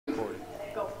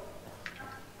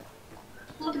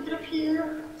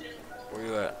Where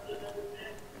you at?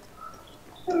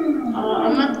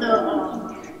 I'm at the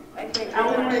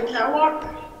elevator catwalk.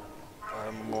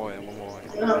 I'm on my way.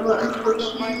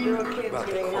 Unfortunately, About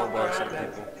to crowbar some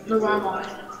people. the wrong one.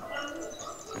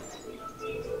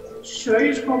 Should I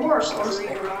use crowbar or stars?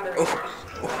 Can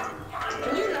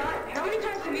you not? How many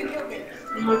times have you killed me?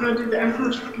 I'm not gonna do the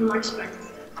Emperor's freaking mic spec.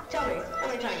 Tell me, how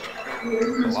many times?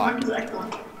 This mic is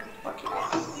excellent.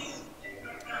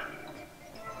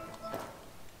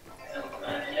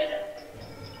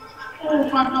 Oh,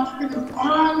 fine, I was freaking.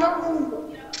 Oh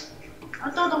no! I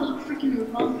thought that was a freaking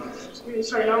revolver.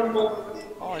 Sorry, not a revolver.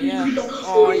 Oh yeah.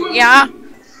 Oh yeah.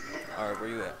 Alright, where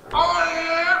you at? Oh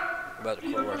yeah! About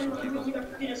to crowbar some people. You got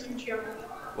freaking SMG ammo.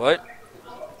 What?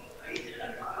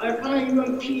 I found you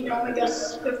UMP and only got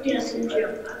 50 SMG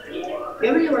ammo. You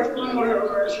have any rifle ammo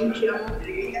or SMG ammo?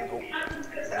 Nope.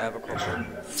 I have a crowbar.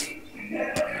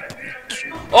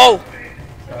 Oh!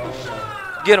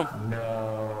 Get him.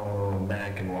 No,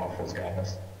 mac and waffles,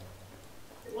 guys.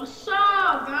 What's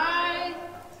up, guys?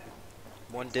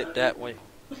 One dip that way.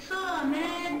 What's up,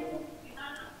 man?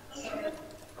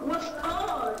 What's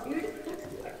up, dude?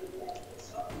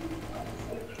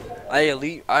 I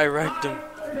wrecked him.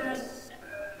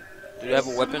 Do you have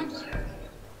a weapon?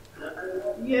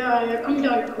 Yeah, come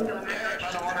down.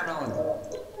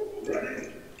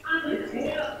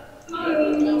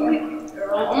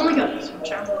 I only got this one,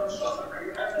 child.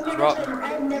 Drop.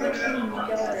 I've never seen you go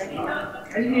already.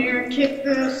 And here, kick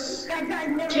this.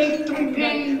 Take 3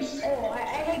 pains. Oh,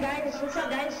 hey guys, what's up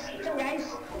guys?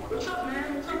 What's up,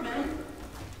 man?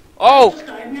 Oh!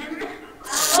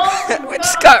 Oh, We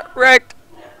just got wrecked.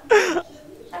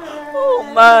 Oh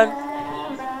man.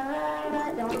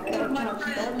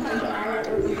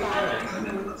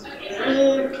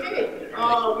 Okay.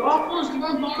 Waffles, do you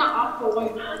want to buy my op for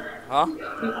 1 mil? Huh?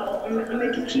 I'm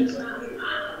making cheese.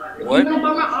 What? You want to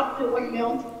buy my op for 1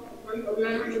 mil?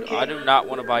 I do not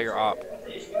want to buy your op. Do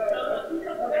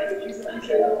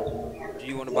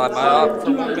you want to buy my op for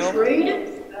Do you 1 want to mil? trade?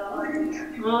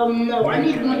 No, I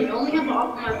need money. I only have an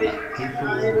op in my bank. I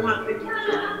don't have big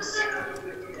funds.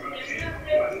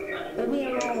 Leave me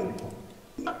alone.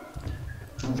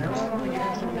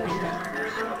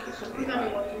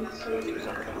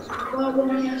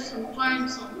 Find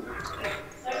some.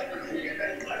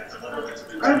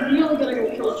 I really gotta go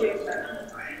kill Jay.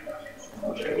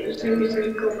 Okay, there's gonna be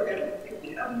some go for him.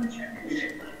 I'm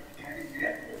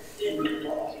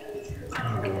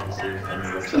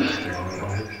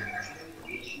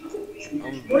What is he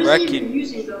even wrecking.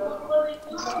 using though?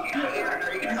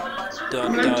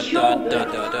 Dun dun dun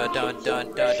dun dun dun dun dun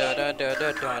dun dun dun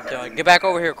dun dun dun. Get back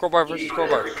over here. Crowbar versus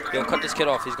crowbar. Yo, cut this kid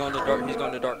off. He's going to dark. He's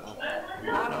going to dark.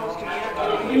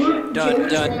 Dun dun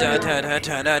dun dun dun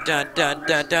dun dun dun dun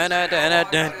dun dun dun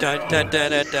dun dun dun dun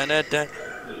dun dun dun.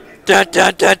 Dun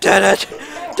dun dun dun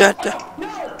dun dun.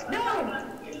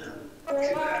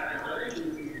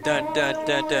 Dun dun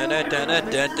dun dun dun dun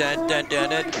dun dun dun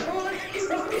dun.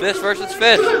 Fist versus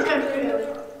fist.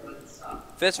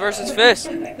 Fist versus fist.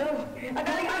 No, I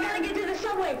gotta get to the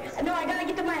subway. No, I gotta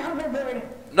get to my hoverboard.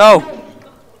 No.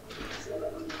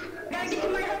 I gotta get to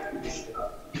my hoverboard.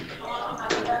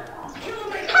 Kill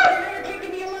myself, you're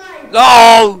taking me alive.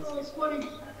 No.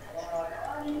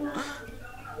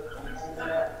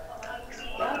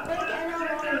 Don't break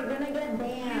NLR, you're gonna get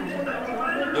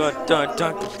banned. Dun dun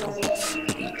dun.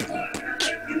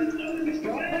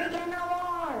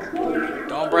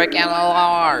 Don't break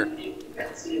LLR.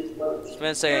 This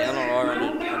man saying LLR on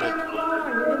it.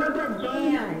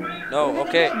 No,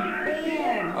 okay.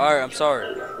 Alright, I'm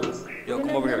sorry. Yo,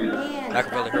 come over here.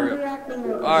 Machiavelli, hurry up.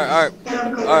 Alright,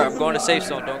 I'm going to safe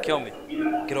zone. Don't kill me.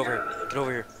 Get over here. Get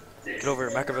over here. Get over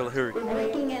here. Machiavelli, hurry.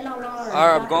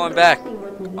 Alright, I'm going back.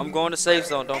 I'm going to safe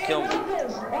zone. Don't kill me.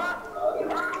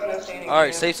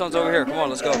 Alright, safe zone's over here. Come on,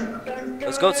 let's go.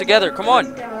 Let's go together. Come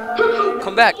on.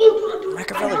 Come back.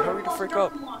 Machiavelli, hurry the frick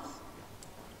up.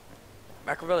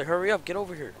 Machiavelli, hurry up. Get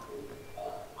over here.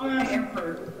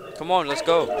 Come on, let's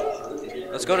go.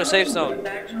 Let's go to safe zone.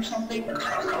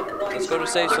 Let's go to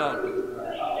safe zone.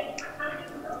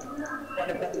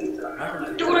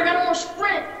 Dude, I got more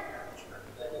sprint.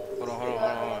 Hold on.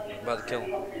 I'm about to kill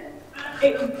him.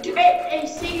 Hey,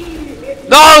 see.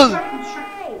 No!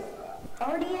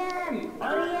 RDM,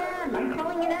 I'm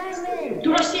calling an admin.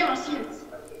 Dude, I see him.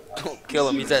 Don't kill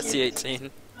him. He's at C18.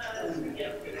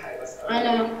 I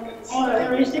know.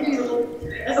 Oh, he's taking a little.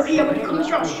 Okay, yeah, but come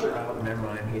to rush. Oh, never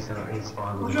mind. He's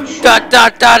spawned. Da da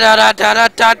da da da da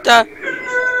da da.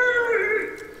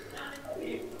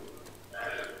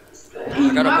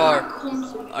 I got a bar.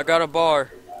 I got a bar.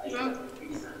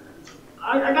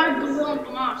 I got a good one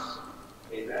from us.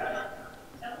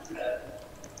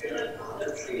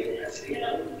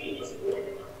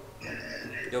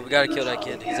 Yo, we gotta kill that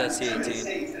kid. He's at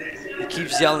C18. He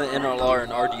keeps yelling NLR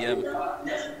and RDM.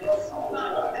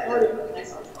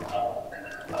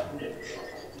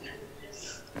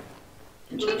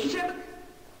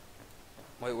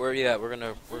 Wait, where are you at? We're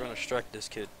gonna strike this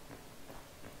kid.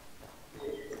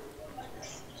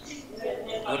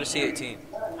 Go to C18.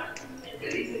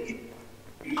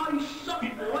 Oh, you suck,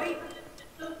 boy.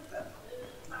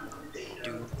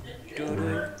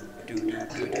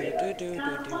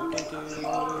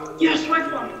 Yes, right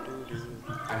one.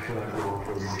 I feel like the wolf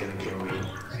is gonna kill me. I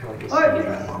feel like it's Alright.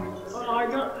 gonna happen. Oh, I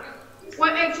got.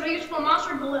 Wait, hey, should I use for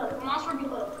monster Galil? For monster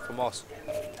Galil. From us.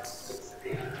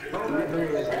 Oh, there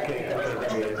he is. Okay, there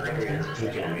he is. There he is. He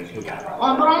killed me. He got me.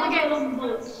 But I only get 11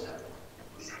 bullets.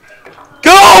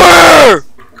 Get over!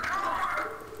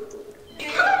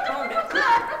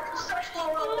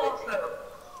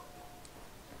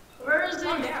 Where is he?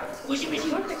 Where's he?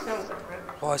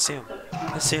 Oh, I see him.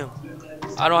 I see him.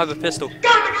 I don't have a pistol.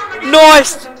 Got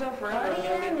Nice!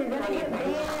 RDM, you're gonna get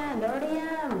banned.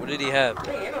 RDM. What did he have?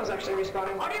 Hey, Ammo's actually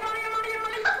respawning.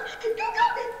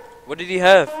 What did he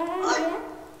have?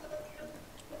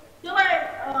 You're like,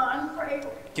 I'm afraid.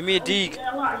 Give me a D.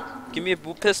 Yeah, lie. Give me a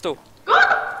pistol.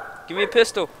 Give me a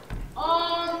pistol.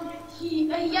 He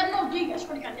had no dig. I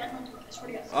swear to God, he had no dig. I swear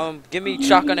to God. Give me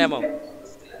shotgun ammo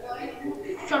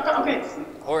Shotgun, okay.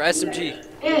 or SMG.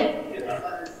 Yeah.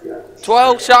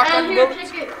 12 shotgun And here,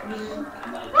 bullets. take it.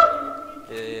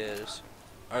 Yeah.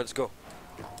 All right, let's go.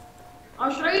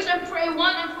 Should I use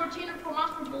M4A1, M14, and for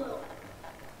monster Galil?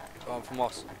 From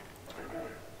us.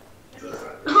 Dude,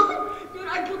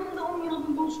 I killed him with only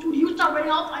 11 bullets, dude. He was not ready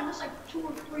up. I missed like 2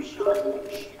 or 3 shots. Holy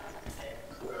shit.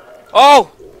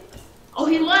 Oh! Oh,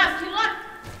 he left. He left.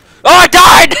 Oh, I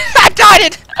died! I died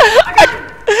it! I got him.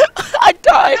 I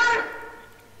died!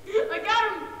 I got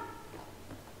him.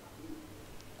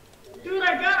 Dude, I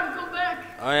got him. Come back.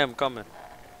 I am coming.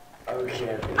 Okay. You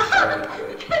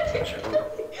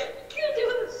can't do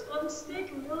this on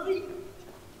stick, really?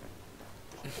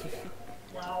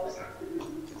 Wow.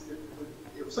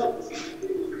 What's up?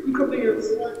 You come here.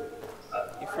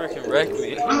 You freaking wrecked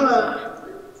me.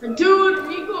 Dude,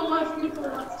 Nico left.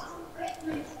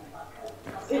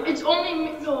 It's only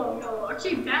me. No.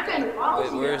 Actually, Batman Robin.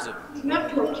 Wait, where is it?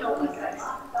 Netflix killed that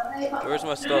guy. Where's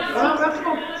my stuff? Let's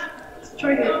go.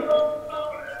 Try again.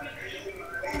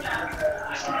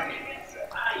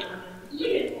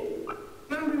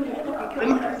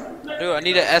 Dude, I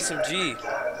need an SMG.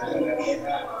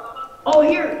 Oh,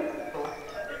 here.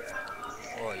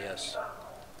 Oh, yes.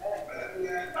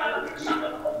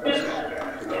 Where's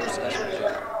the SMG?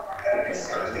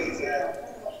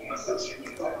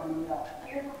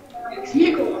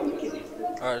 Nico.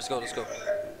 Alright, let's go.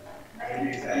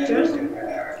 Just.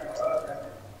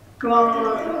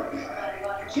 God.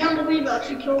 Can't believe I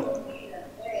actually killed him.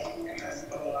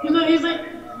 He's like,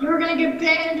 you're gonna get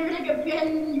banned,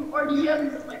 and you RDM.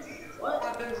 It's like, what?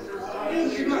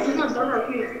 He's not done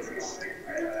RP.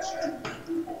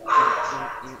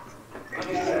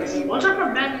 Watch out for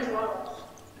Batman models.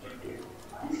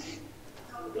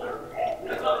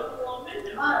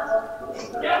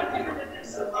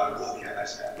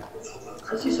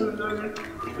 I see someone down there.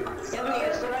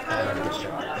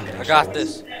 I got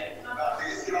this.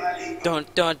 Dun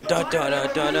dun dun dun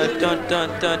dun dun dun dun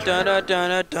dun dun dun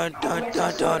dun dun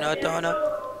dun dun dun dun.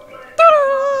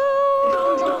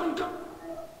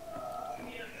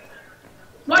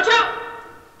 Watch out!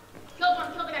 Kill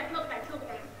the guy.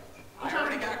 Watch out.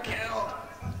 I got killed.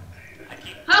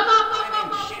 Help!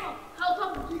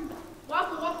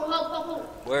 Waffle,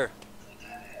 help. Where?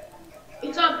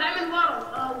 It's Batman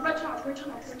Waddle, red tunnel.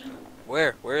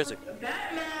 Where is it?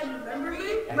 Batman, remember me?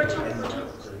 Red tunnel.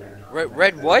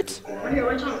 Red what? Right here,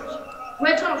 red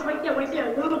tunnels, right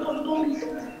there. Don't.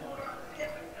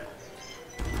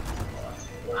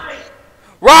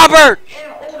 Robert!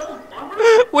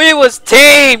 We was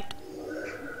teamed!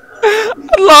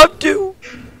 I loved you!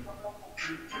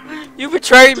 You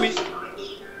betrayed me!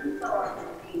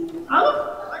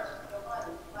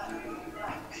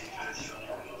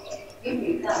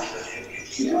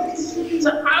 So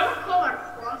I would call our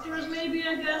crossers maybe,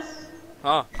 I guess.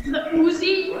 Huh? The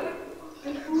Uzi.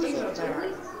 An Uzi.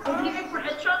 Opening for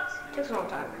headshots. Takes a long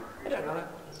time. I don't know that.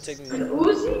 Take me. An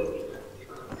Uzi?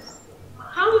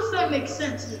 How does that make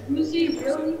sense? An Uzi,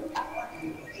 really?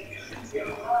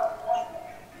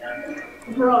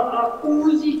 Bro,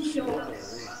 Uzi killed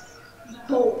us.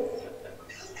 Both.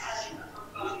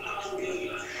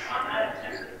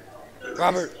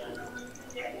 Robert!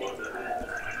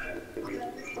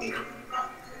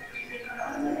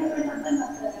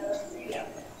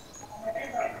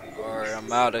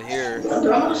 I'm out of here.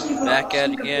 They're all just sleeping Back at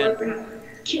it again.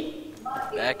 sleeping.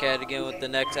 Back at it again with the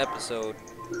next episode.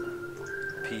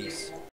 Peace.